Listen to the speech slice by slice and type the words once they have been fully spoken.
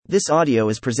This audio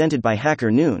is presented by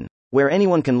Hacker Noon, where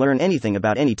anyone can learn anything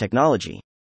about any technology.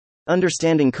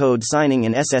 Understanding Code Signing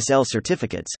and SSL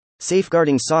Certificates,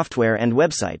 Safeguarding Software and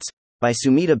Websites, by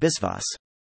Sumita Biswas.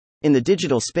 In the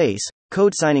digital space,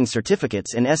 code signing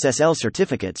certificates and SSL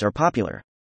certificates are popular.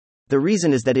 The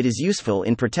reason is that it is useful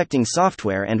in protecting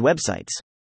software and websites.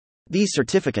 These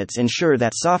certificates ensure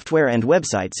that software and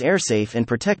websites are safe and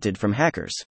protected from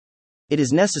hackers. It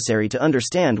is necessary to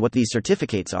understand what these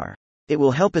certificates are. It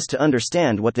will help us to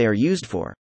understand what they are used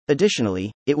for.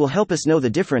 Additionally, it will help us know the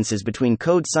differences between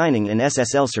code signing and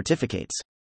SSL certificates.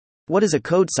 What is a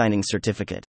code signing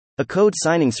certificate? A code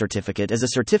signing certificate is a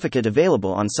certificate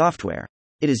available on software.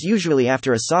 It is usually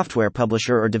after a software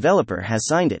publisher or developer has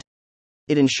signed it.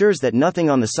 It ensures that nothing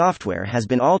on the software has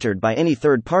been altered by any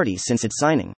third party since its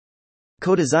signing.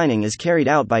 Code signing is carried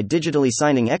out by digitally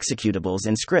signing executables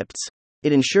and scripts.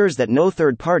 It ensures that no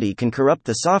third party can corrupt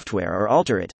the software or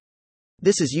alter it.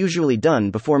 This is usually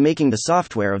done before making the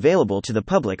software available to the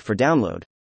public for download.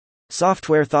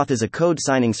 Software thought as a code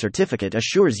signing certificate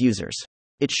assures users.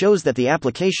 It shows that the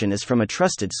application is from a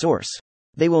trusted source.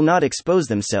 They will not expose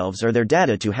themselves or their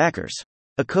data to hackers.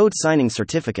 A code signing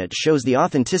certificate shows the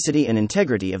authenticity and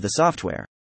integrity of the software.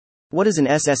 What is an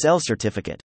SSL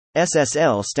certificate?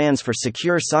 SSL stands for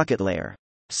Secure Socket Layer.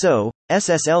 So,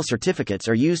 SSL certificates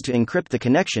are used to encrypt the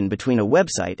connection between a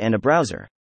website and a browser.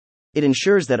 It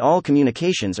ensures that all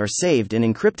communications are saved and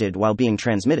encrypted while being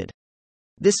transmitted.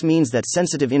 This means that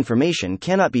sensitive information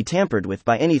cannot be tampered with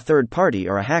by any third party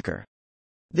or a hacker.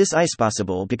 This is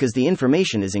possible because the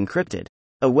information is encrypted.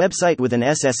 A website with an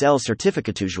SSL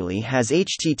certificate usually has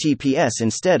HTTPS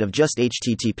instead of just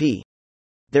HTTP.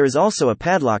 There is also a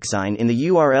padlock sign in the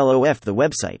URL of the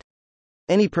website.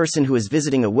 Any person who is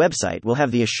visiting a website will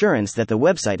have the assurance that the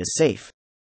website is safe.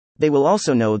 They will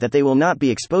also know that they will not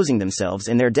be exposing themselves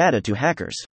and their data to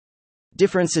hackers.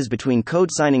 Differences between code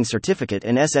signing certificate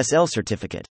and SSL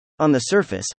certificate. On the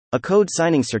surface, a code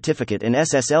signing certificate and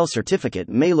SSL certificate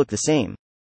may look the same.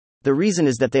 The reason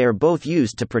is that they are both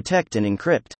used to protect and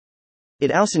encrypt.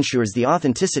 It also ensures the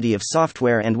authenticity of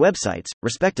software and websites,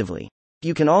 respectively.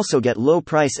 You can also get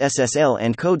low-price SSL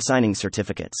and code signing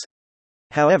certificates.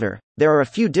 However, there are a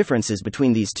few differences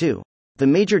between these two. The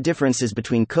major differences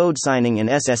between code signing and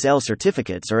SSL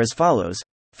certificates are as follows.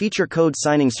 Feature code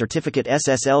signing certificate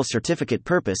SSL certificate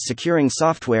purpose securing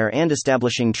software and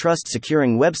establishing trust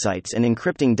securing websites and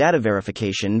encrypting data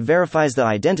verification verifies the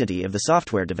identity of the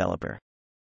software developer.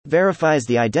 Verifies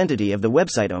the identity of the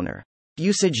website owner.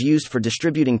 Usage used for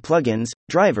distributing plugins,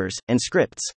 drivers, and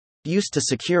scripts. Used to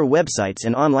secure websites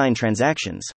and online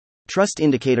transactions. Trust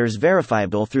indicators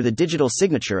verifiable through the digital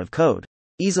signature of code.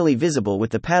 Easily visible with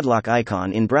the padlock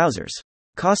icon in browsers.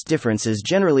 Cost differences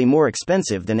generally more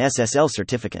expensive than SSL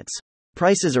certificates.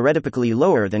 Prices are typically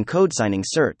lower than code signing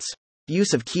certs.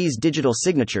 Use of keys digital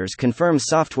signatures confirms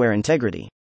software integrity.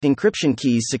 Encryption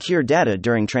keys secure data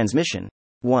during transmission.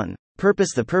 1.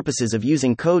 Purpose. The purposes of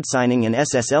using code signing and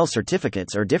SSL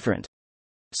certificates are different.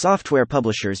 Software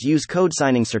publishers use code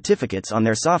signing certificates on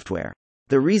their software.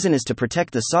 The reason is to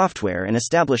protect the software and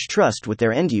establish trust with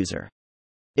their end user.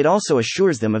 It also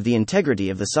assures them of the integrity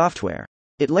of the software.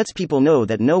 It lets people know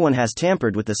that no one has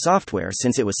tampered with the software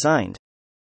since it was signed.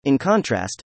 In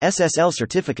contrast, SSL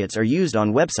certificates are used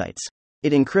on websites.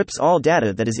 It encrypts all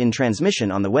data that is in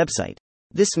transmission on the website.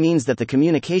 This means that the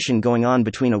communication going on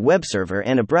between a web server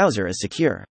and a browser is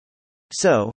secure.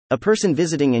 So, a person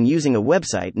visiting and using a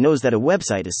website knows that a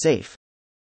website is safe.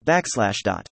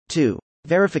 2.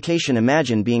 Verification.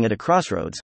 Imagine being at a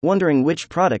crossroads, wondering which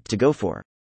product to go for.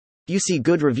 You see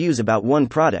good reviews about one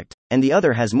product, and the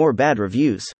other has more bad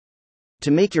reviews.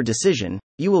 To make your decision,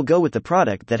 you will go with the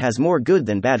product that has more good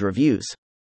than bad reviews.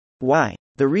 Why?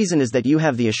 The reason is that you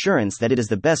have the assurance that it is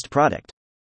the best product.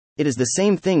 It is the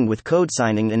same thing with code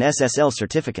signing and SSL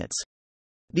certificates.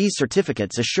 These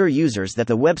certificates assure users that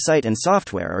the website and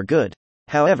software are good.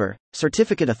 However,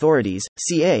 certificate authorities,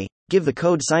 CA, give the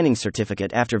code signing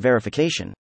certificate after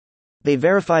verification. They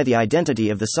verify the identity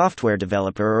of the software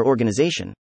developer or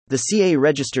organization. The CA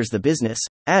registers the business,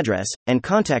 address, and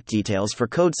contact details for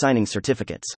code signing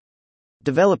certificates.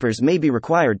 Developers may be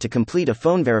required to complete a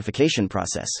phone verification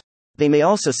process. They may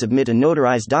also submit a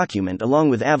notarized document along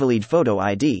with a valid photo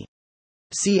ID.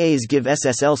 CAs give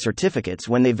SSL certificates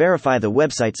when they verify the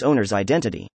website's owner's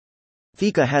identity.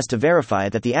 FICA has to verify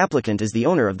that the applicant is the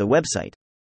owner of the website.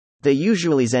 They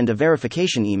usually send a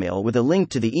verification email with a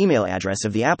link to the email address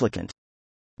of the applicant.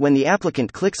 When the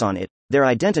applicant clicks on it, their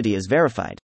identity is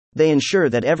verified. They ensure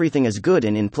that everything is good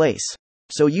and in place,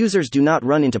 so users do not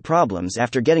run into problems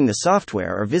after getting the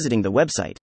software or visiting the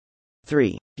website.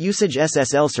 3. Usage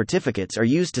SSL certificates are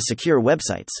used to secure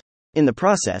websites. In the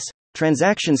process,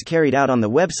 transactions carried out on the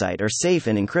website are safe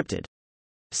and encrypted.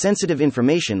 Sensitive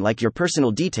information like your personal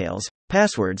details,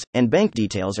 passwords, and bank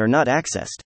details are not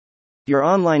accessed. Your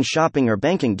online shopping or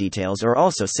banking details are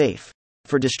also safe.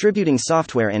 For distributing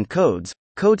software and codes,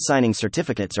 code signing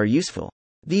certificates are useful.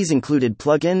 These included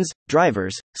plugins,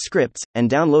 drivers, scripts, and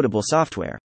downloadable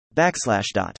software.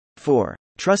 4.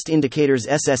 Trust indicators.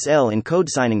 SSL and code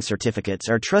signing certificates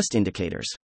are trust indicators.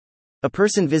 A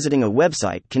person visiting a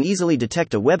website can easily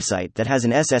detect a website that has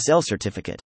an SSL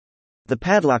certificate. The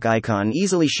padlock icon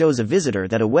easily shows a visitor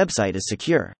that a website is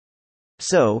secure.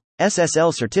 So,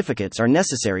 SSL certificates are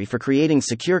necessary for creating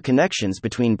secure connections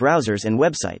between browsers and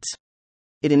websites.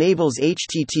 It enables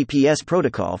HTTPS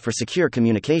protocol for secure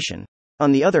communication.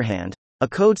 On the other hand, a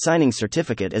code signing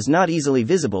certificate is not easily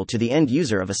visible to the end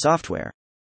user of a software.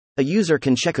 A user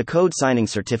can check a code signing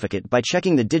certificate by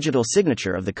checking the digital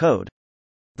signature of the code.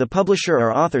 The publisher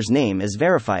or author's name is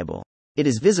verifiable. It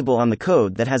is visible on the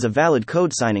code that has a valid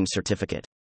code signing certificate.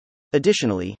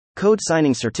 Additionally, code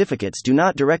signing certificates do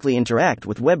not directly interact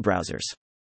with web browsers.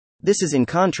 This is in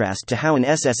contrast to how an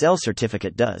SSL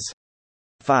certificate does.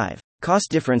 5. Cost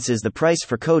differences. The price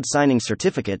for code signing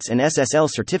certificates and SSL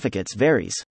certificates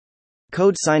varies.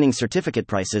 Code signing certificate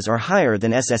prices are higher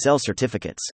than SSL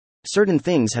certificates. Certain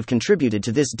things have contributed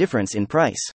to this difference in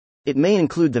price. It may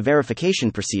include the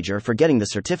verification procedure for getting the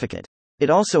certificate. It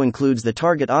also includes the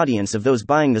target audience of those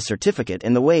buying the certificate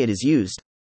and the way it is used.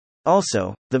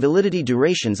 Also, the validity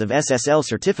durations of SSL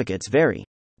certificates vary.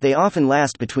 They often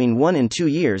last between 1 and 2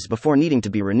 years before needing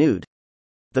to be renewed.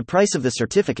 The price of the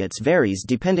certificates varies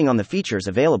depending on the features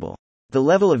available. The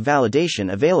level of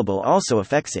validation available also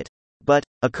affects it. But,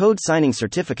 a code signing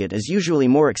certificate is usually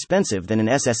more expensive than an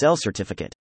SSL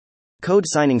certificate. Code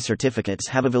signing certificates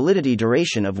have a validity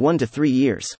duration of 1 to 3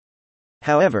 years.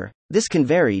 However, this can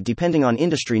vary depending on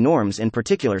industry norms and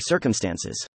particular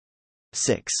circumstances.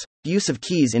 6. Use of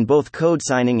keys. In both code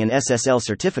signing and SSL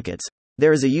certificates,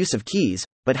 there is a use of keys,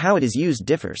 but how it is used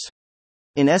differs.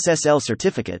 In SSL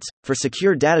certificates, for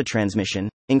secure data transmission,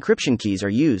 encryption keys are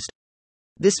used.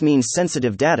 This means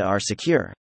sensitive data are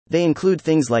secure. They include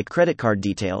things like credit card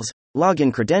details,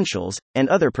 login credentials, and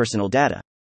other personal data.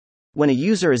 When a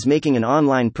user is making an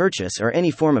online purchase or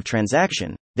any form of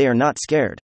transaction, they are not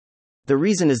scared. The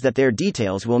reason is that their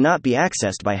details will not be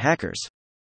accessed by hackers.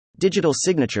 Digital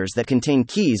signatures that contain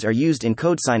keys are used in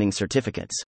code signing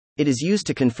certificates. It is used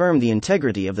to confirm the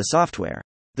integrity of the software.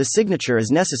 The signature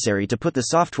is necessary to put the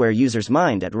software user's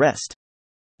mind at rest.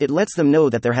 It lets them know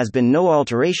that there has been no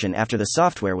alteration after the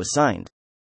software was signed.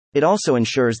 It also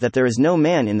ensures that there is no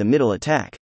man-in-the-middle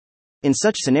attack. In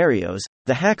such scenarios,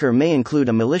 the hacker may include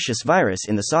a malicious virus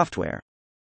in the software.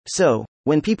 So,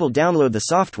 when people download the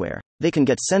software, they can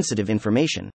get sensitive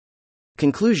information.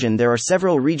 Conclusion. There are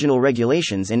several regional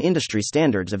regulations and industry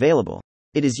standards available.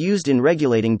 It is used in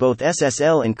regulating both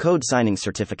SSL and code signing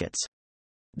certificates.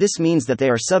 This means that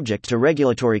they are subject to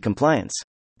regulatory compliance.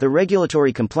 The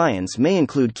regulatory compliance may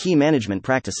include key management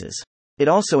practices. It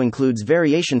also includes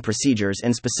variation procedures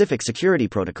and specific security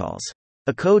protocols.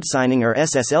 A code signing or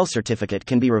SSL certificate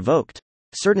can be revoked.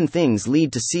 Certain things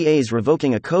lead to CAs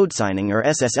revoking a code signing or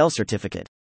SSL certificate.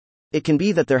 It can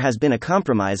be that there has been a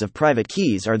compromise of private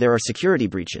keys or there are security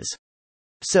breaches.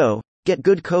 So, get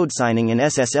good code signing and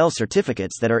SSL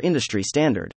certificates that are industry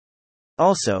standard.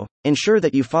 Also, ensure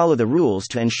that you follow the rules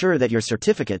to ensure that your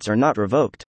certificates are not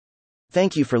revoked.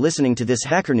 Thank you for listening to this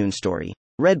HackerNoon story,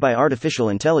 read by Artificial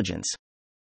Intelligence.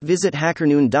 Visit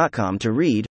hackernoon.com to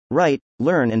read, write,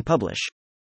 learn, and publish.